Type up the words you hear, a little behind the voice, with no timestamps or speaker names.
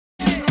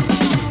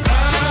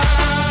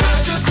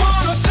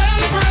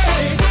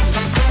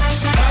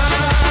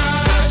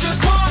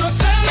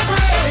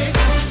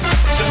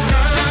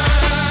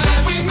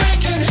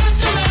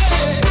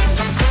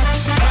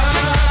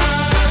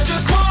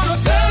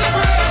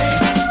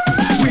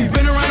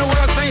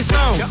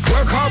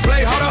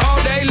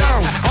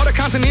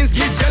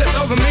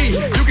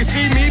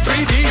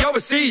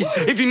overseas.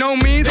 If you know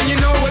me, then you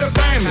know where to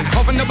find me.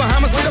 Off in the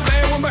Bahamas with a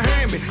bad one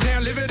behind me. Now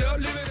live it up,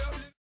 live it up.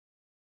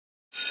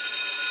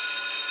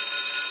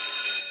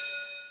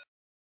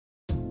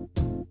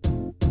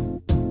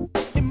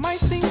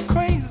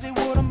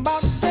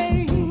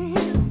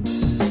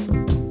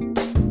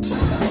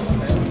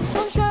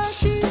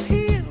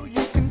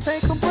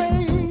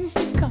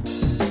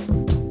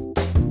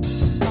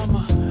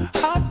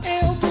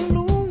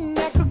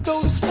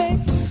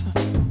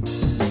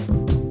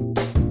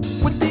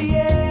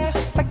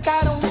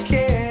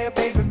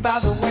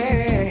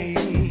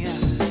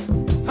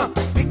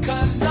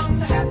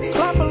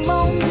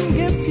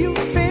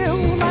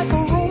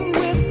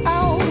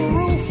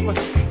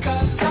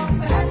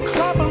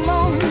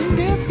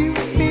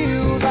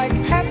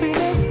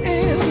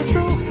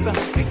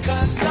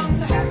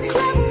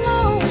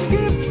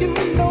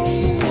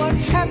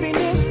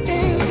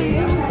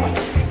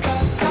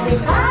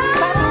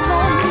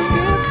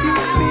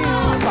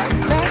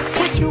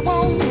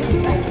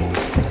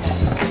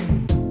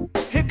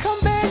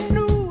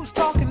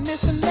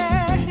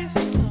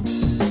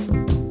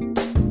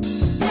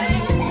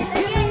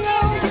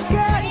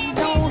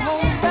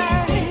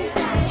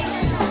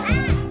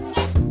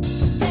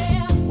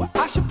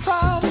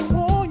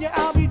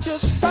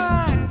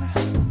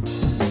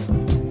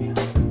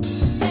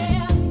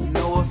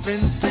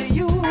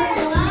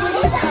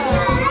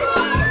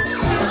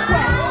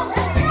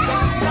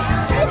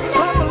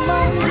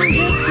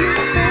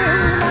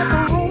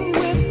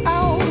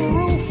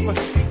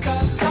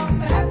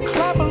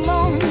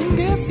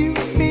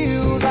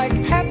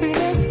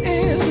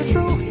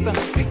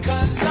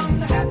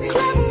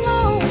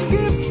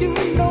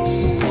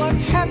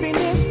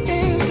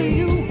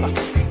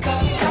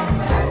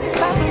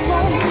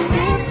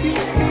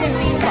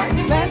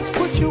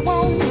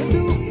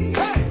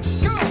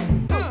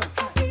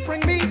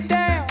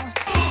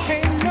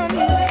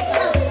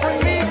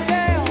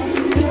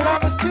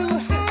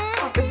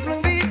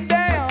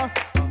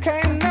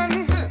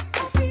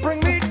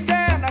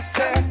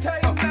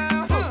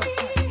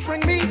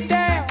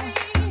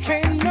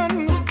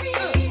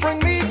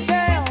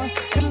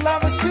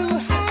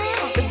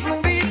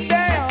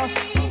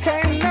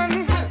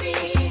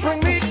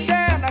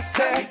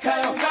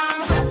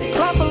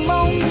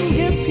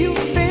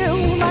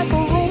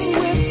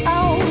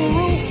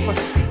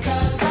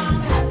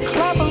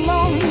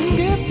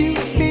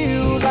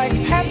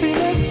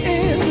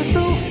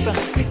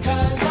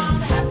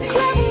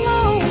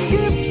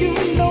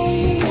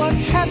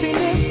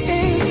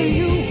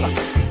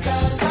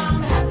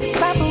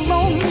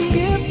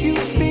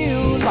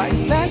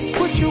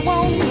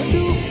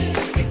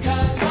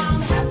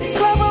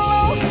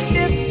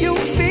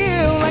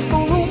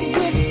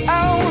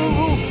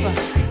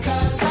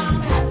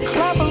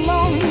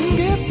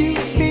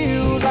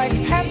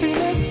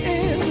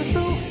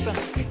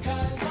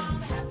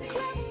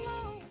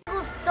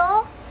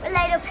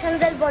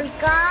 Del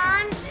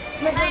volcán,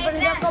 me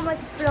sorprendió cómo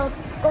explotó,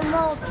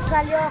 cómo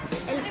salió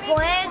el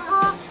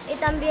fuego y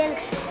también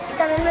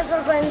me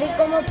sorprendí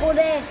cómo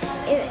pude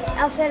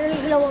hacer el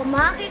globo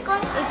mágico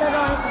y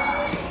todo eso.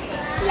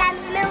 Y a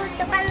mí me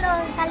gustó cuando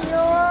salió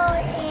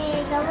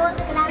el globo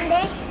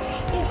grande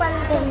y cuando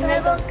explotó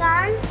el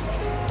volcán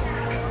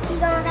y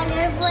cuando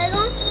salió el fuego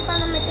y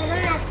cuando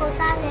metieron las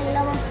cosas del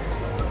globo.